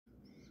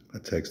I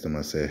text him,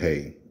 I said,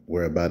 hey,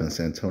 where about in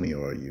San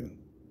Antonio are you?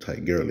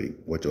 Tight girly,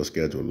 what your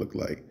schedule look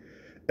like?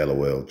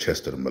 LOL,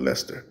 Chester the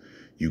molester.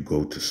 You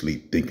go to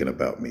sleep thinking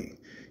about me.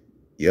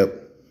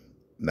 Yep.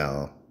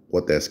 Now,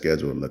 what that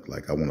schedule look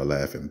like, I want to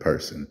laugh in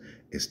person.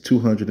 It's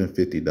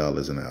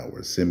 $250 an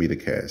hour. Send me the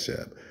Cash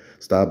App.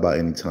 Stop by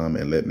anytime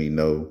and let me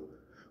know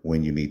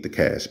when you need the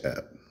Cash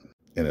App.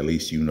 And at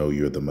least you know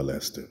you're the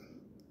molester.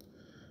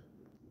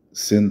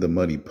 Send the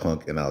money,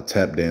 punk, and I'll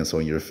tap dance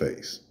on your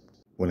face.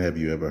 When have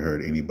you ever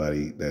heard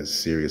anybody that's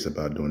serious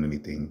about doing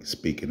anything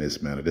speak in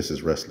this manner? This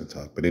is wrestling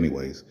talk. But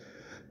anyways,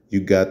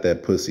 you got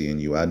that pussy in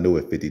you. I knew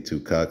it, 52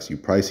 Cox. You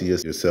pricing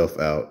yourself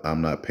out.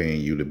 I'm not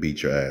paying you to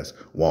beat your ass.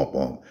 Womp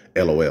womp.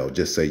 LOL.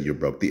 Just say you're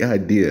broke. The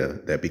idea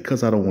that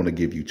because I don't want to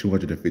give you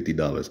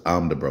 $250,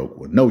 I'm the broke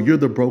one. No, you're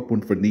the broke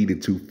one for needing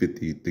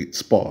 $250 to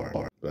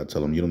spar. But I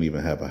tell them you don't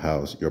even have a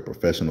house. You're a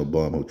professional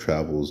bum who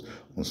travels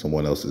on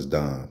someone else's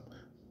dime.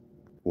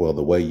 Well,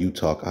 the way you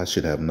talk, I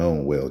should have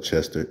known well,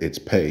 Chester. It's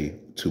pay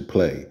to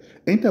play.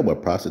 Ain't that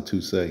what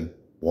prostitutes say?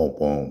 Womp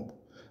womp.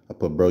 I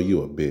put, bro,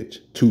 you a bitch.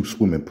 2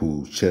 swimming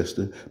pools,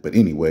 Chester. But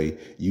anyway,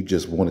 you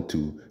just wanted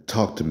to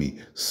talk to me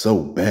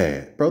so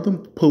bad. Bro, them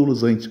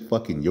pools ain't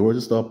fucking yours.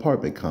 It's the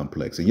apartment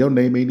complex. And your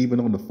name ain't even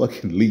on the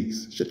fucking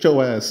lease. Shut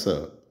your ass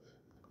up.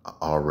 I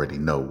already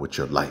know what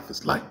your life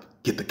is like.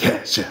 Get the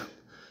cash out.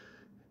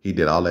 He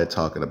did all that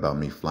talking about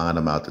me flying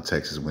him out to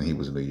Texas when he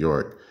was in New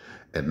York.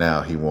 And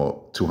now he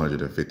want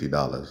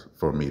 $250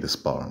 for me to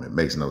spar him. It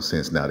makes no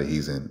sense now that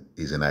he's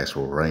in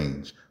actual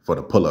range for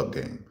the pull-up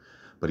game.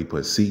 But he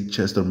put C,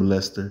 Chester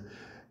molester,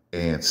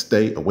 and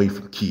stay away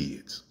from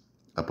kids.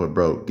 I put,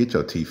 bro, get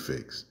your teeth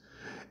fixed.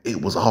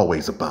 It was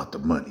always about the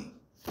money.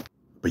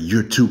 But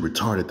you're too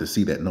retarded to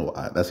see that. No,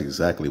 that's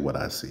exactly what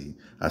I see.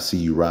 I see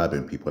you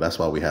robbing people. That's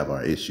why we have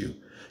our issue.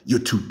 You're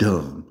too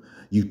dumb.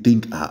 You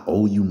think I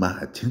owe you my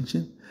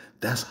attention?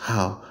 That's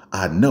how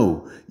I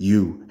know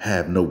you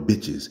have no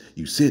bitches.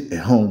 You sit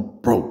at home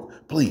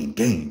broke, playing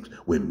games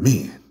with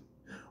men.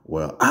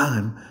 Well,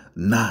 I'm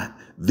not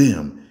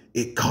them.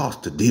 It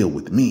costs to deal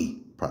with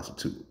me.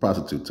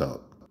 Prostitute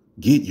talk.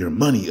 Get your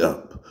money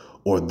up,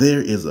 or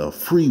there is a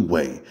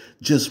freeway.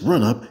 Just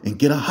run up and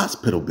get a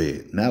hospital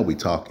bed. Now we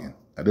talking.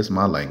 Now, this is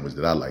my language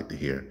that I like to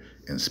hear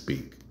and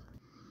speak.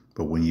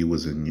 But when you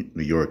was in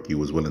New York, you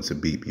was willing to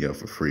beat me up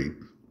for free.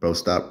 Bro,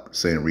 stop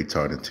saying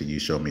retard until you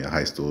show me a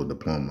high school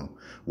diploma.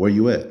 Where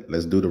you at?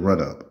 Let's do the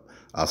run-up.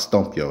 I'll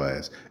stomp your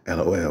ass.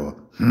 LOL.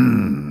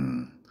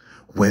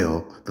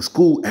 Well, the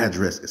school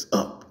address is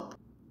up.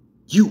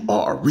 You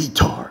are a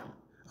retard.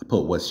 I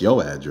put, what's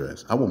your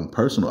address? I want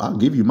personal. I'll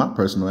give you my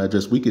personal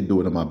address. We could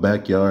do it in my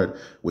backyard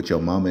with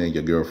your mama and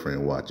your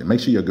girlfriend watching. Make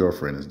sure your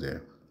girlfriend is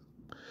there.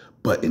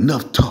 But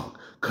enough talk,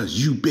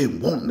 because you been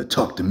wanting to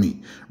talk to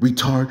me.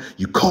 Retard,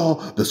 you call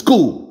the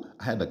school.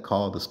 I had to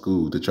call the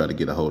school to try to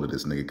get a hold of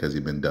this nigga because he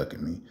been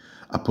ducking me.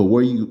 I put,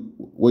 where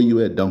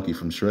you at, donkey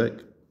from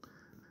Shrek?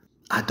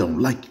 I don't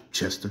like you,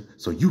 Chester,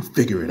 so you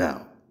figure it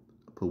out.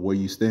 I put, where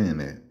you staying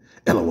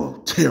at? LOL,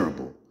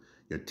 terrible.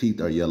 Your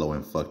teeth are yellow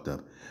and fucked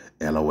up.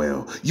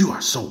 LOL, you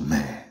are so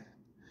mad.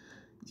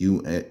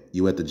 You at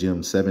the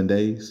gym 7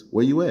 days?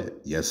 Where you at?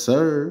 Yes,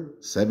 sir,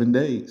 7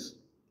 days.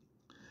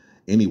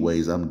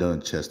 Anyways, I'm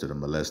done, Chester the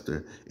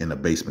molester, in the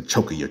basement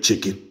choking your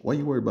chicken. Why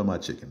you worried about my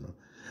chicken, bro?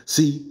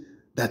 See,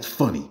 that's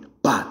funny.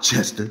 Bye,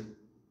 Chester.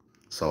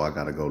 So I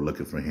got to go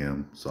looking for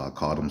him. So I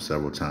called him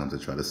several times to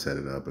try to set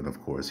it up. And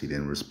of course, he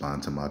didn't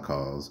respond to my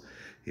calls.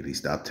 He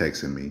stopped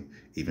texting me,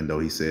 even though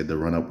he said the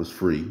run-up was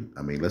free.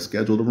 I mean, let's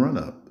schedule the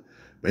run-up.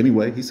 But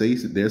anyway, he said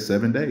he's there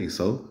 7 days.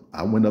 So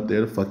I went up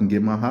there to fucking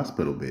get my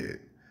hospital bed.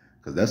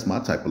 Because that's my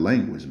type of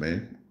language,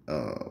 man.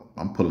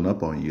 I'm pulling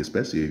up on you,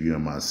 especially if you're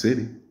in my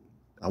city.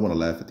 I want to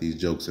laugh at these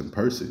jokes in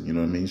person, you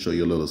know what I mean? Show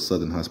you a little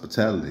Southern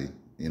hospitality,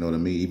 you know what I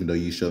mean? Even though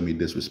you showed me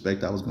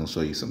disrespect, I was going to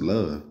show you some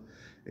love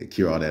and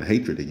cure all that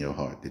hatred in your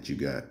heart that you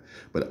got.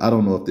 But I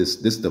don't know if this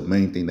is the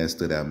main thing that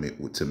stood out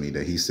to me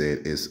that he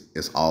said is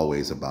it's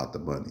always about the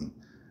money.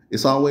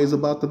 It's always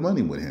about the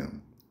money with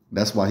him.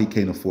 That's why he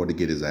can't afford to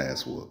get his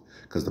ass whooped.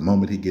 Because the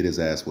moment he get his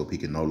ass whooped, he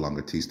can no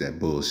longer teach that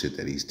bullshit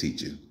that he's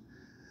teaching.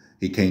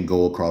 He can't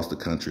go across the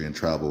country and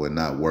travel and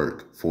not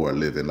work for a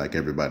living like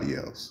everybody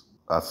else.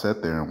 I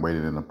sat there and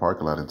waited in the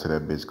parking lot until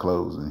that bitch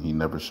closed, and he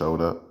never showed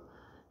up.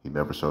 He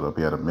never showed up.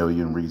 He had a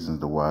million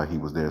reasons to why he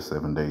was there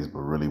 7 days,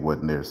 but really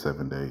wasn't there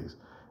 7 days.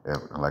 And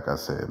like I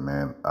said,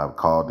 man, I've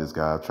called this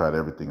guy. I've tried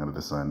everything under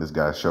the sun. This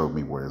guy showed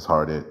me where his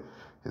heart is,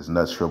 his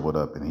nuts shriveled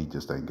up, and he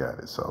just ain't got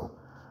it. So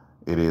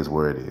it is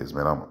where it is,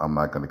 man. I'm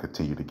not going to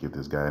continue to give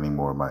this guy any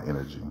more of my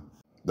energy.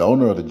 The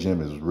owner of the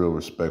gym is real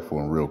respectful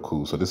and real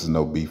cool, so this is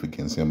no beef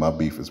against him. My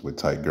beef is with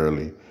Tight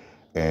Girly.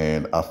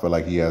 And I feel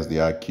like he has the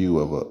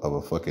IQ of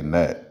a fucking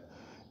gnat.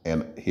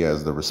 And he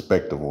has the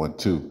respect of one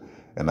too.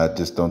 And I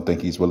just don't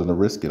think he's willing to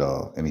risk it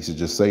all. And he should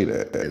just say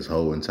that. His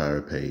whole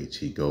entire page,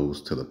 he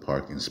goes to the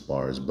park and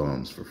spars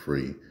bums for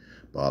free.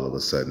 But all of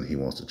a sudden, he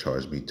wants to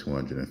charge me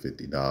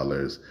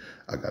 $250.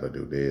 I got to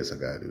do this, I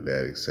got to do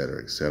that, et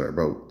cetera, et cetera.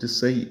 Bro, just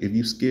say, if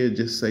you scared,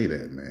 just say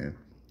that, man.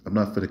 I'm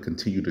not going to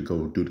continue to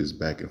go do this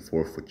back and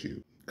forth with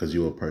you. because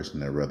you're a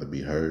person that rather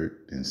be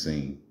heard than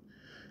seen.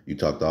 You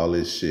talked all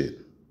this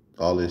shit.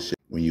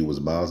 When you was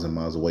miles and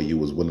miles away, you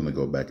was willing to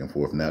go back and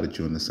forth. Now that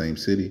you're in the same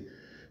city,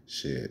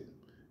 shit,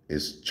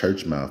 it's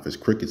church mouth, it's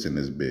crickets in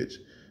this bitch.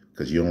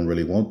 Because you don't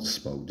really want to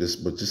smoke.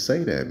 But just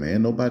say that,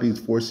 man. Nobody's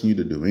forcing you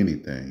to do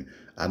anything.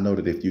 I know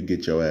that if you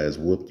get your ass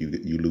whooped, you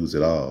lose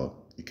it all.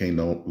 You can't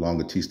no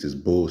longer teach this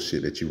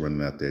bullshit that you're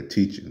running out there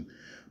teaching.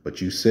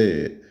 But you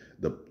said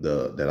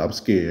that I'm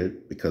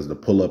scared because the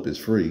pull-up is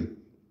free.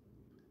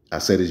 I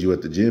said, is you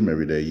at the gym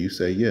every day? You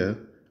say, yeah,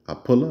 I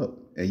pull up.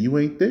 And you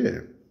ain't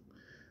there.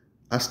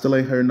 I still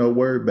ain't heard no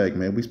word back,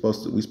 man. We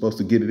supposed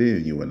to get it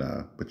in, you and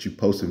I. But you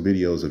posting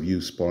videos of you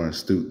sparring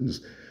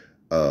students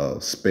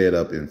sped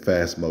up in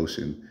fast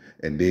motion,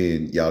 and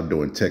then y'all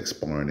doing tech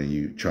sparring and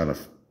you trying to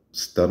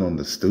stun on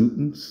the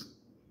students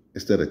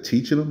instead of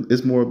teaching them.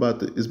 It's more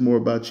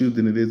about you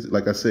than it is.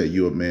 Like I said,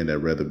 you're a man that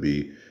rather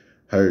be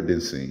heard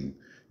than seen.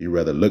 You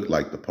rather look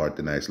like the part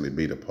than actually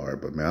be the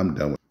part. But man, I'm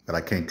done with it. But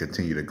I can't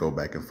continue to go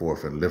back and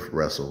forth and lift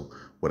wrestle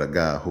with a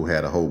guy who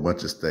had a whole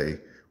bunch of stay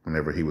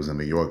whenever he was in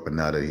New York, but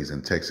now that he's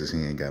in Texas,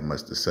 he ain't got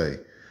much to say.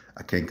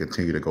 I can't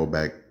continue to go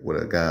back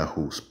with a guy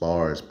who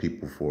spars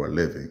people for a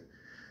living.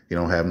 He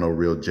don't have no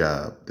real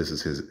job. This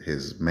is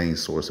his main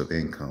source of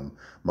income.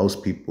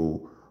 Most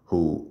people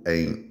who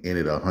ain't in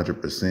it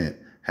 100%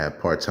 have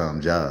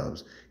part-time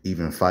jobs.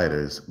 Even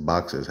fighters,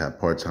 boxers have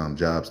part-time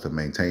jobs to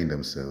maintain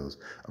themselves.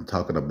 I'm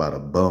talking about a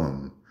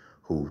bum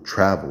who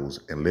travels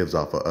and lives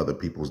off of other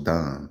people's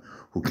dime,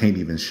 who can't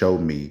even show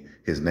me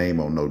his name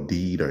on no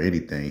deed or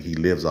anything. He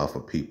lives off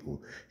of people.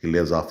 He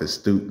lives off his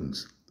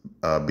students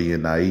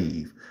being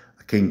naive.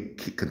 I can't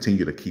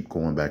continue to keep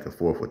going back and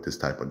forth with this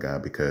type of guy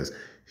because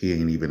he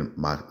ain't even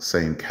my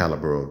same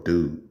caliber of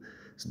dude.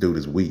 This dude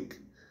is weak.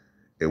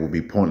 It would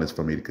be pointless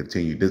for me to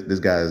continue. This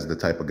guy is the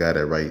type of guy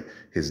that write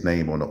his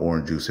name on the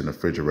orange juice in the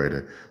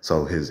refrigerator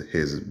so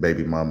his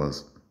baby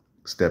mama's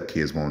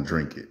stepkids won't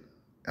drink it.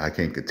 I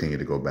can't continue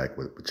to go back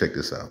with it, but check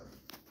this out.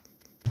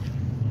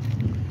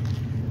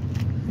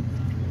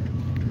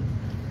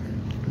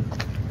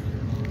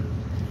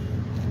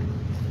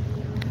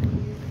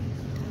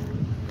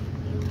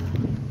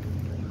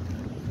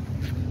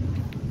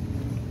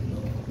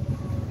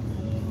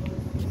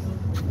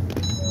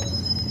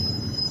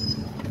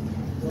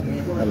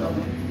 Hello.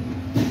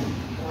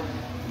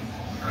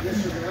 I guess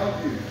we can help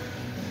you.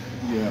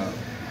 Yeah.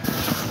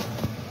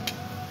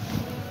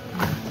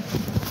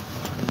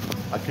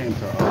 I came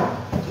to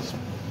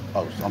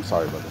oh, I'm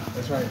sorry, brother.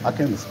 That's right. I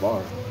came to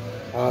spar.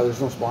 There's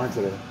no sparring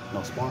today.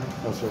 No sparring?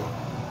 No, sir.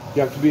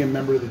 You have to be a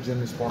member of the gym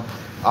to spar.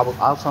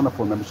 I'll sign up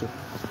for a membership.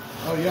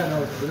 Oh, yeah,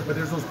 no, but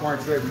there's no sparring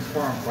today. We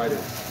spar on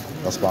Fridays.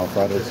 I'll spar on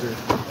Fridays? Yes,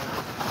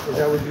 sir. Is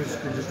that what you're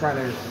just trying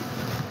to,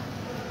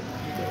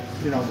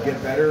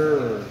 get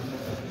better? Or?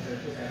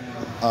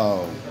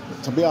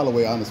 To be all the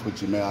way honest with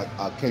you, man,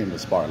 I came to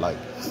spar Lyte.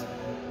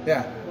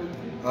 Yeah.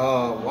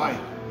 Why?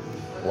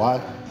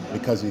 Why?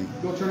 Because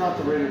Go turn off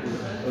the radio.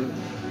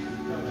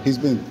 he's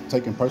been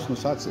taking personal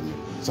shots at me,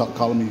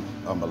 calling me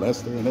a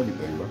molester and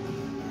everything, bro.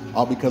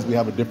 All because we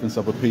have a difference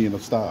of opinion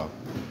of style,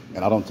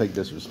 and I don't take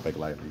disrespect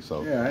lightly.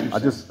 So yeah, I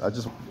just.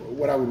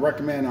 What I would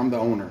recommend, I'm the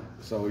owner,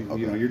 so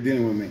okay. You're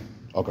dealing with me.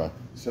 Okay.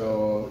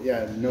 So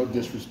yeah, no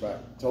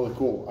disrespect. Totally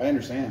cool. I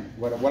understand.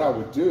 What I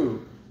would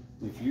do,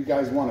 if you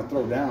guys want to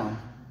throw down,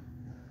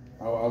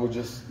 I would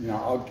just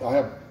I'll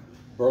have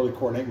Burly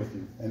coordinate with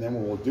you, and then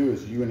what we'll do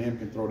is you and him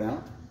can throw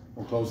down.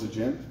 We'll close the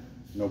gym.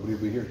 Nobody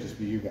will be here. Just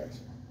be you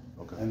guys.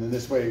 Okay. And then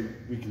this way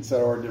we can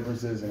settle our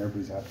differences and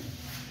everybody's happy.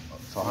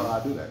 So how do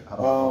I do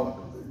that?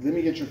 Let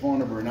me get your phone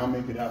number and I'll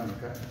make it happen.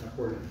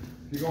 Okay.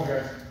 Keep going,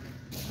 guys.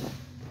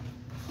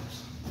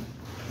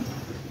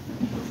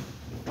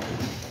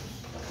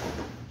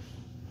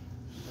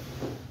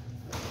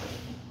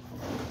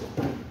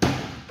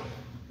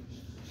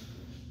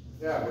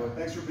 Yeah, well,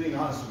 thanks for being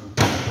honest with me.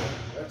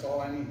 That's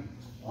all I need.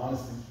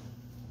 Honesty.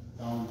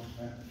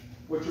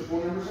 What's your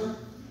phone number, sir?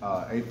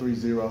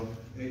 830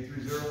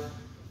 830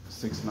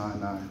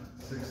 699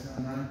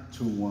 699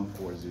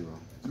 2140.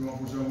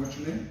 2140. What's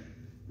your name?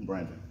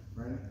 Brandon.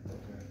 Brandon?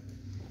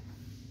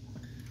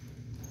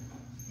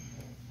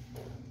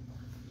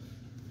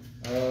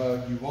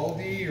 Okay.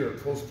 Uvalde or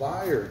close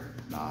by or?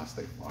 Nah, I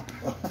stay far.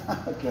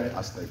 Okay.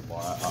 I stay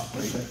far.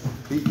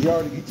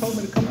 He told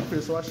me to come up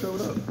here, so I showed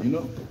up.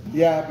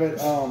 Yeah, but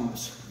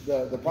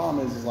the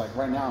problem is like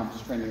right now I'm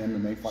just training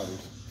MMA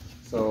fighters.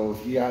 So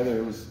he either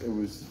it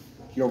was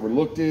he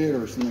overlooked it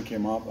or something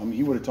came up. I mean,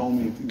 he would have told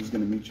me if he was going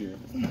to meet you,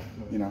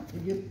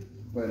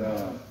 But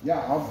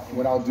yeah,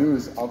 what I'll do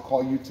is I'll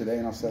call you today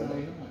and I'll set it up,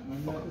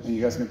 and you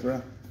guys can throw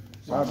it.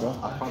 All right, bro.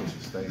 I probably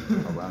should stay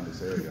around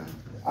this area.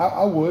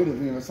 I would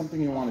if it's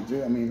something you want to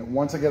do. I mean,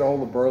 once I get a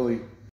hold of Burly,